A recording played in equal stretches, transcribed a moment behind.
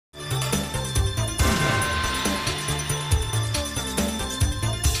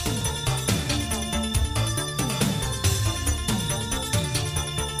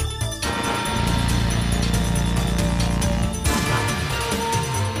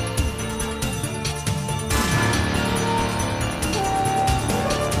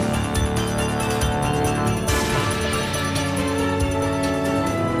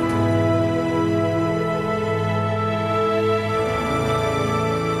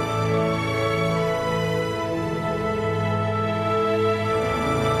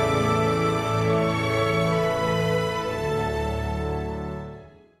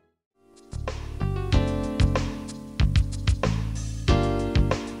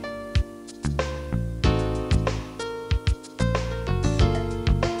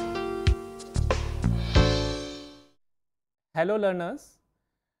Hello learners,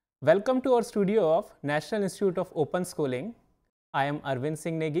 welcome to our studio of National Institute of Open Schooling. I am Arvind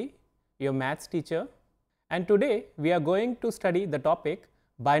Singh Negi, your maths teacher, and today we are going to study the topic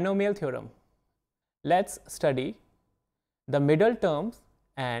binomial theorem. Let's study the middle terms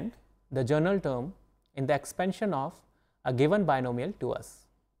and the general term in the expansion of a given binomial to us.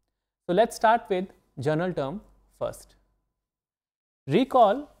 So let's start with general term first.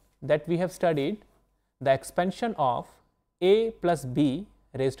 Recall that we have studied the expansion of a plus b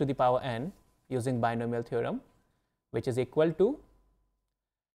raised to the power n using binomial theorem, which is equal to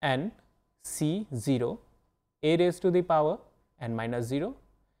n c0 a raised to the power n minus 0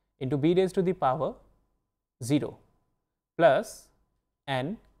 into b raised to the power 0 plus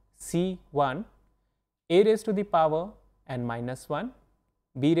n c1 a raised to the power n minus 1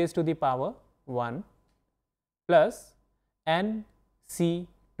 b raised to the power 1 plus n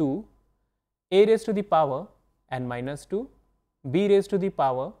c2 a raised to the power n minus 2 b raised to the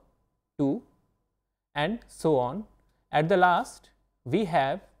power 2 and so on. At the last we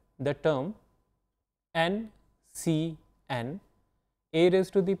have the term n c n a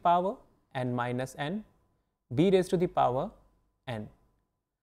raised to the power n minus n b raised to the power n.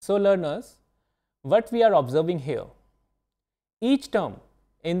 So learners, what we are observing here, each term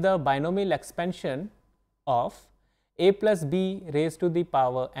in the binomial expansion of a plus b raised to the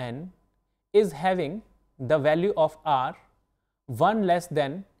power n is having the value of r 1 less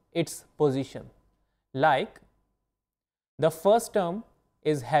than its position. Like the first term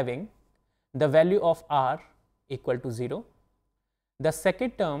is having the value of r equal to 0, the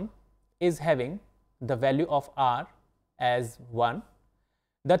second term is having the value of r as 1,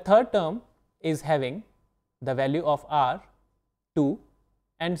 the third term is having the value of r 2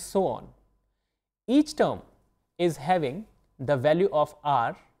 and so on. Each term is having the value of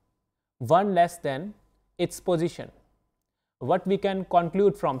r 1 less than its position. What we can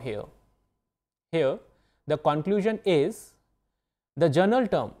conclude from here? Here the conclusion is the general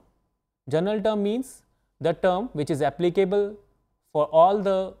term. General term means the term which is applicable for all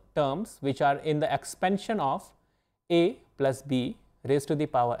the terms which are in the expansion of a plus b raised to the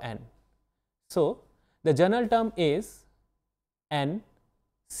power n. So the general term is n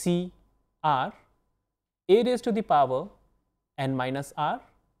c r a raised to the power n minus r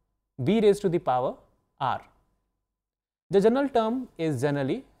b raised to the power r. The general term is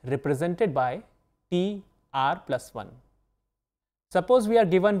generally represented by t r plus 1. Suppose we are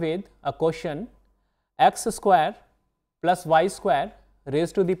given with a question x square plus y square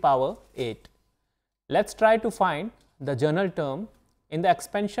raised to the power 8. Let's try to find the general term in the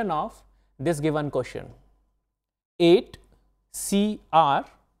expansion of this given question. 8 c r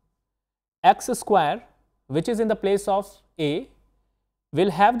x square, which is in the place of a,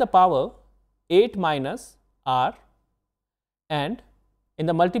 will have the power 8 minus r, and in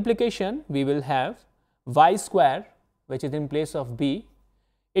the multiplication we will have y square, which is in place of b,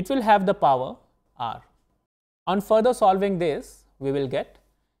 it will have the power r. On further solving this, we will get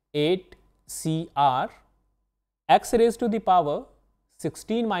 8 c r x raised to the power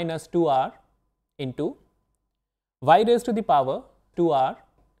 16 minus 2 r into y raised to the power 2 r.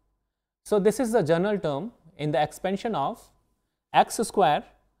 So this is the general term in the expansion of x square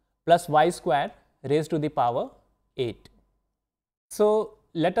plus y square raised to the power 8. So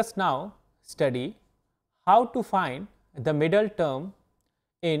let us now study how to find the middle term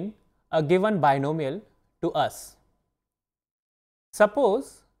in a given binomial to us.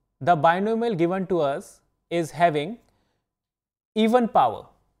 Suppose the binomial given to us is having even power,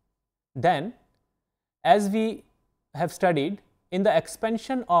 then as we have studied, in the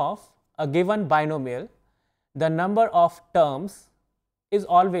expansion of a given binomial, the number of terms is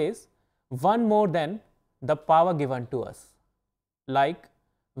always one more than the power given to us. Like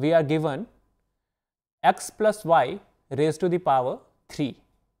we are given x plus y raised to the power 3.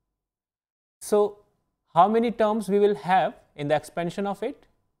 So how many terms we will have in the expansion of it?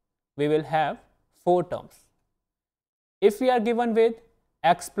 We will have 4 terms. If we are given with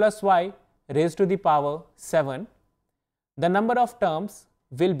x plus y raised to the power 7, the number of terms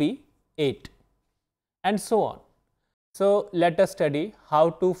will be 8 and so on. So let us study how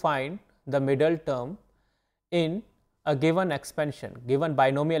to find the middle term in a given expansion, given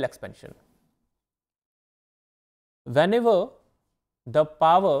binomial expansion. Whenever the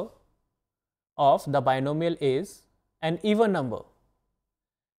power of the binomial is an even number,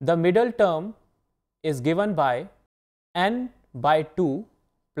 the middle term is given by n by 2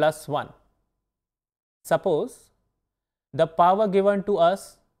 plus 1. Suppose the power given to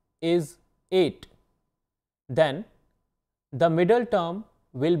us is 8, then the middle term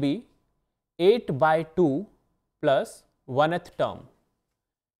will be 8 by 2 plus 1th term.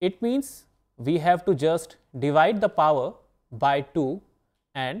 It means we have to just divide the power by 2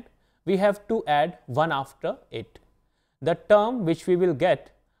 and we have to add 1 after it. The term which we will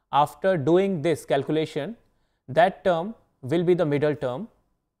get after doing this calculation, that term will be the middle term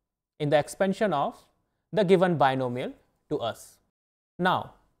in the expansion of the given binomial to us.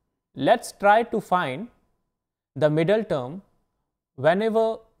 Now, let's try to find the middle term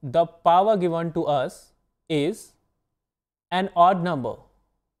whenever the power given to us is an odd number.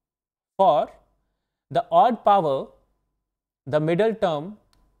 For the odd power, the middle term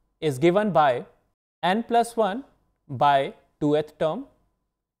is given by n plus 1 by 2th term.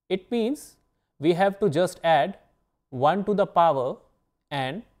 It means we have to just add 1 to the power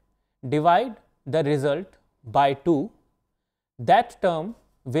and divide the result by 2. That term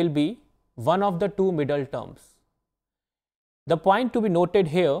will be one of the two middle terms. The point to be noted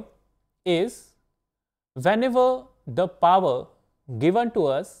here is whenever the power given to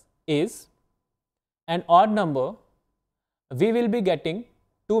us is an odd number, we will be getting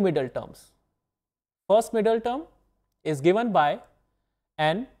two middle terms. First middle term is given by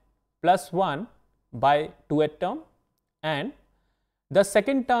n plus 1 by 2th term, and the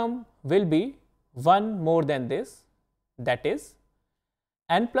second term will be one more than this, that is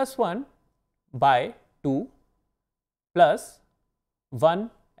n plus 1 by 2 plus 1th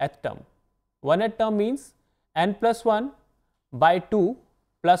term. 1th term means n plus 1 by 2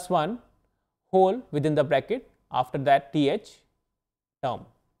 plus 1 whole within the bracket, after that th term.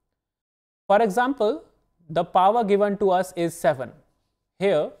 For example, the power given to us is 7.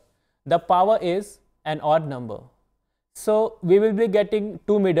 Here the power is an odd number. So we will be getting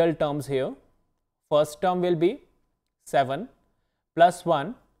two middle terms here. First term will be 7 plus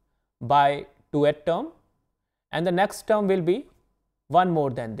 1 by 2th term, and the next term will be one more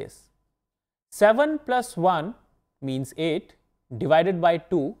than this. 7 plus 1 means 8 divided by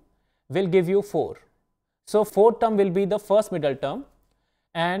 2 will give you 4. So 4th term will be the first middle term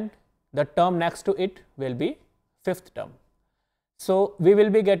and the term next to it will be 5th term. So we will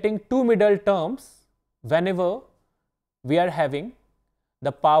be getting two middle terms whenever we are having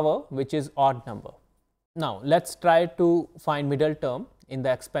the power which is odd number. Now let's try to find middle term in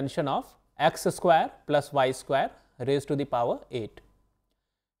the expansion of x square plus y square raised to the power 8.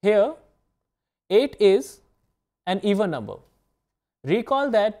 Here 8 is an even number. Recall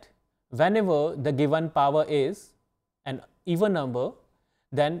that whenever the given power is an even number,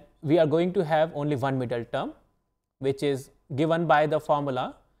 then we are going to have only one middle term, which is given by the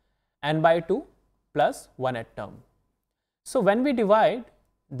formula n by 2 plus 1th term. So when we divide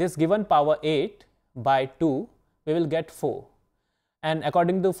this given power 8 by 2, we will get 4, and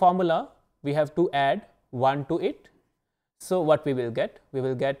according to the formula we have to add 1 to it. So what we will get? We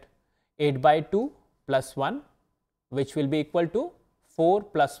will get 8 by 2 plus 1, which will be equal to 4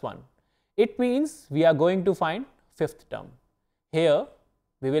 plus 1. It means we are going to find 5th term. Here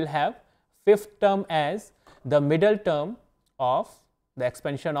we will have 5th term as the middle term of the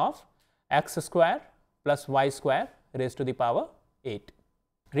expansion of x square plus y square raised to the power 8.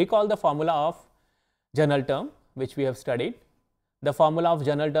 Recall the formula of general term which we have studied. The formula of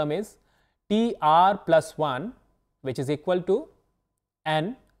general term is TR plus 1, which is equal to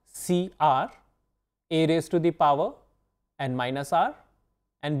n CR, a raised to the power n minus r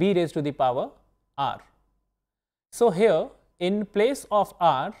and b raised to the power r. So here in place of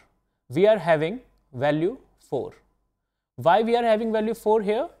r we are having value 4. Why we are having value 4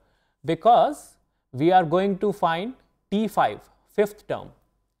 here? Because we are going to find T5, 5th term,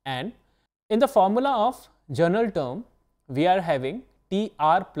 and in the formula of general term we are having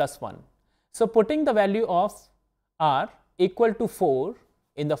TR plus 1. So putting the value of r equal to 4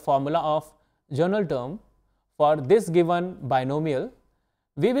 in the formula of general term for this given binomial,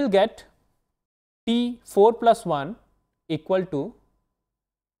 we will get T4 plus 1 equal to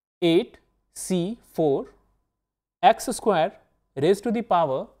 8C4 x square raised to the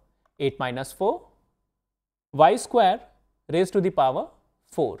power 8 minus 4 y square raised to the power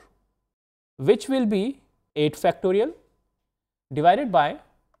 4, which will be 8 factorial divided by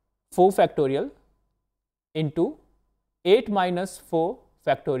 4 factorial into 8 minus 4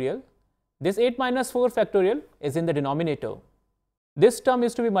 factorial. This 8 minus 4 factorial is in the denominator. This term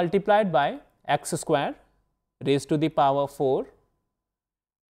is to be multiplied by x square raised to the power 4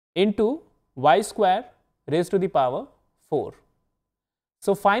 into y square raised to the power 4.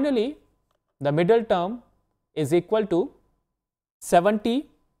 So finally the middle term is equal to 70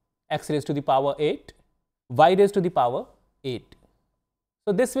 x raised to the power 8 y raised to the power 8.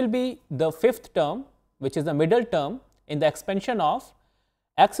 So this will be the 5th term, which is the middle term in the expansion of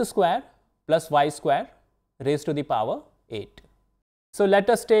x square plus y square raised to the power 8. So let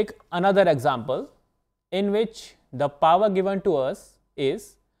us take another example in which the power given to us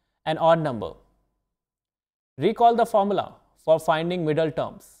is an odd number. Recall the formula for finding middle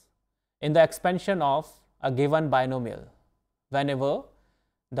terms in the expansion of a given binomial whenever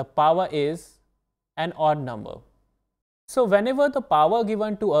the power is an odd number. So whenever the power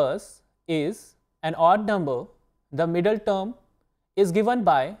given to us is an odd number, the middle term is given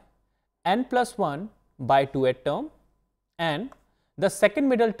by n plus 1 by 2th term, and the second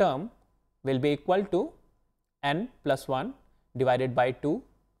middle term will be equal to n plus 1 divided by 2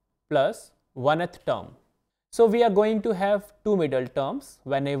 plus 1th term. So we are going to have two middle terms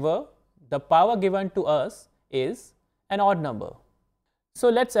whenever the power given to us is an odd number. So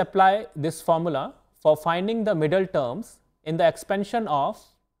let's apply this formula for finding the middle terms in the expansion of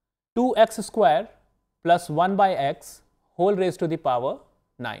 2x square plus 1 by x whole raised to the power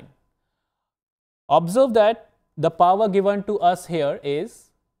 9. Observe that the power given to us here is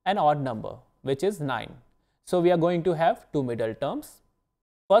an odd number, which is 9. So we are going to have two middle terms.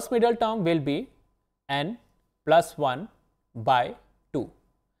 First middle term will be n plus 1 by 2.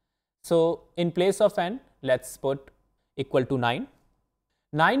 So in place of n, let's put equal to 9.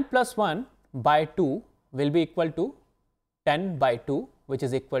 9 plus 1 by 2 will be equal to 10 by 2, which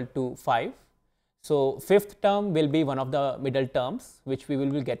is equal to 5. So fifth term will be one of the middle terms which we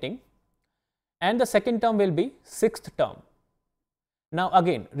will be getting, and the second term will be sixth term. Now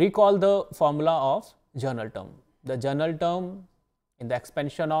again, recall the formula of journal term. The journal term in the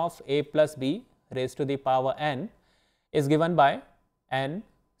expansion of a plus b raised to the power n is given by n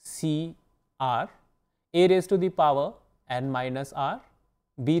c r, a raised to the power n minus r,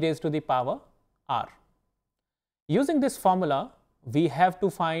 b raised to the power r. Using this formula, we have to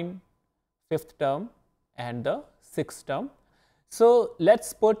find fifth term and the sixth term. So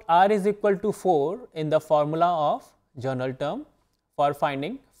let's put r is equal to 4 in the formula of journal term for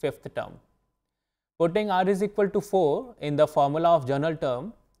finding fifth term. Putting r is equal to 4 in the formula of journal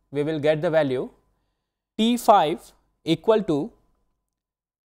term, we will get the value T5 equal to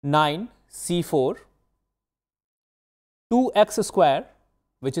 9C4, 2x square,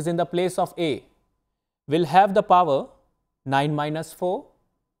 which is in the place of a, will have the power 9 minus 4,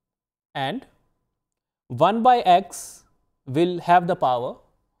 and 1 by x will have the power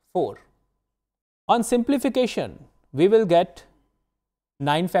 4. On simplification, we will get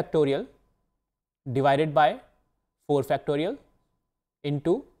 9 factorial divided by 4 factorial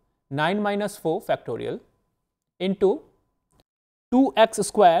into 9 minus 4 factorial into 2x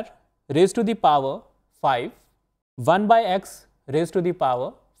square raised to the power 5, 1 by x raised to the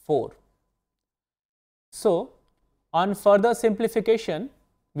power 4. So on further simplification,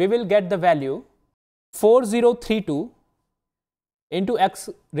 we will get the value 4032 into x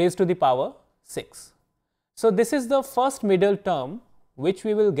raised to the power 6. So this is the first middle term which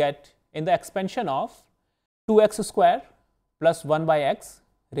we will get in the expansion of 2x square plus 1 by x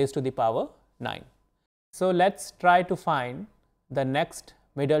raised to the power 9. So let's try to find the next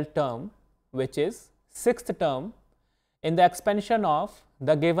middle term, which is sixth term in the expansion of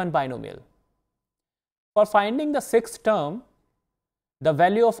the given binomial. For finding the sixth term, the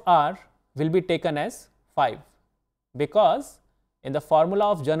value of r will be taken as 5, because in the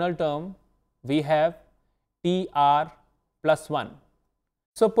formula of journal term we have tr plus 1.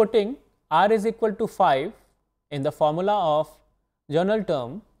 So putting r is equal to 5 in the formula of journal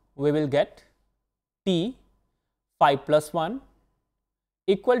term, we will get t 5 plus 1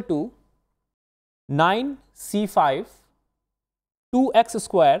 equal to 9c5 2x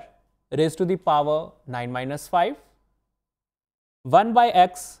square raised to the power 9 minus 5, 1 by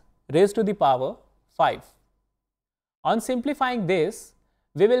x raised to the power 5. On simplifying this,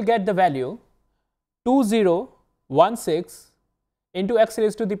 we will get the value 2016 into x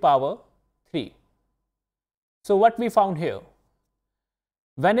raised to the power 3. So what we found here,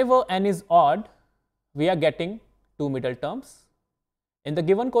 whenever n is odd, we are getting two middle terms. In the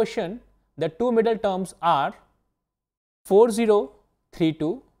given question, the two middle terms are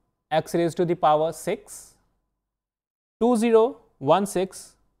 4032 x raised to the power 6,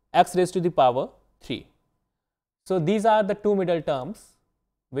 2016 x raised to the power 3. So these are the two middle terms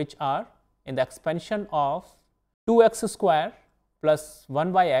which are in the expansion of 2x square plus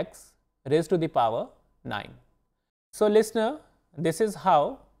 1 by x raised to the power 9. So listener, this is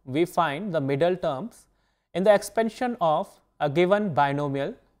how we find the middle terms in the expansion of a given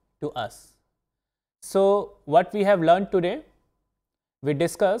binomial to us. So what we have learned today, we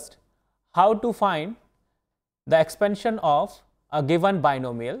discussed how to find the expansion of a given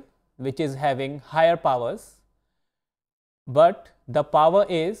binomial which is having higher powers, but the power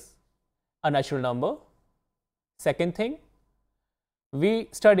is a natural number. Second thing, we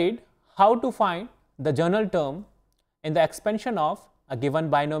studied how to find the general term in the expansion of a given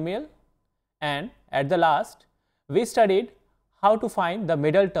binomial, and at the last we studied how to find the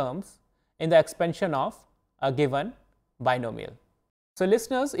middle terms in the expansion of a given binomial. So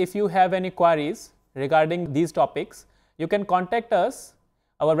listeners, if you have any queries regarding these topics, you can contact us.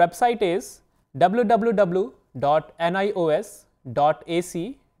 Our website is www.nios.ac.in.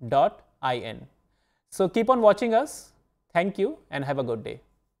 So keep on watching us. Thank you and have a good day.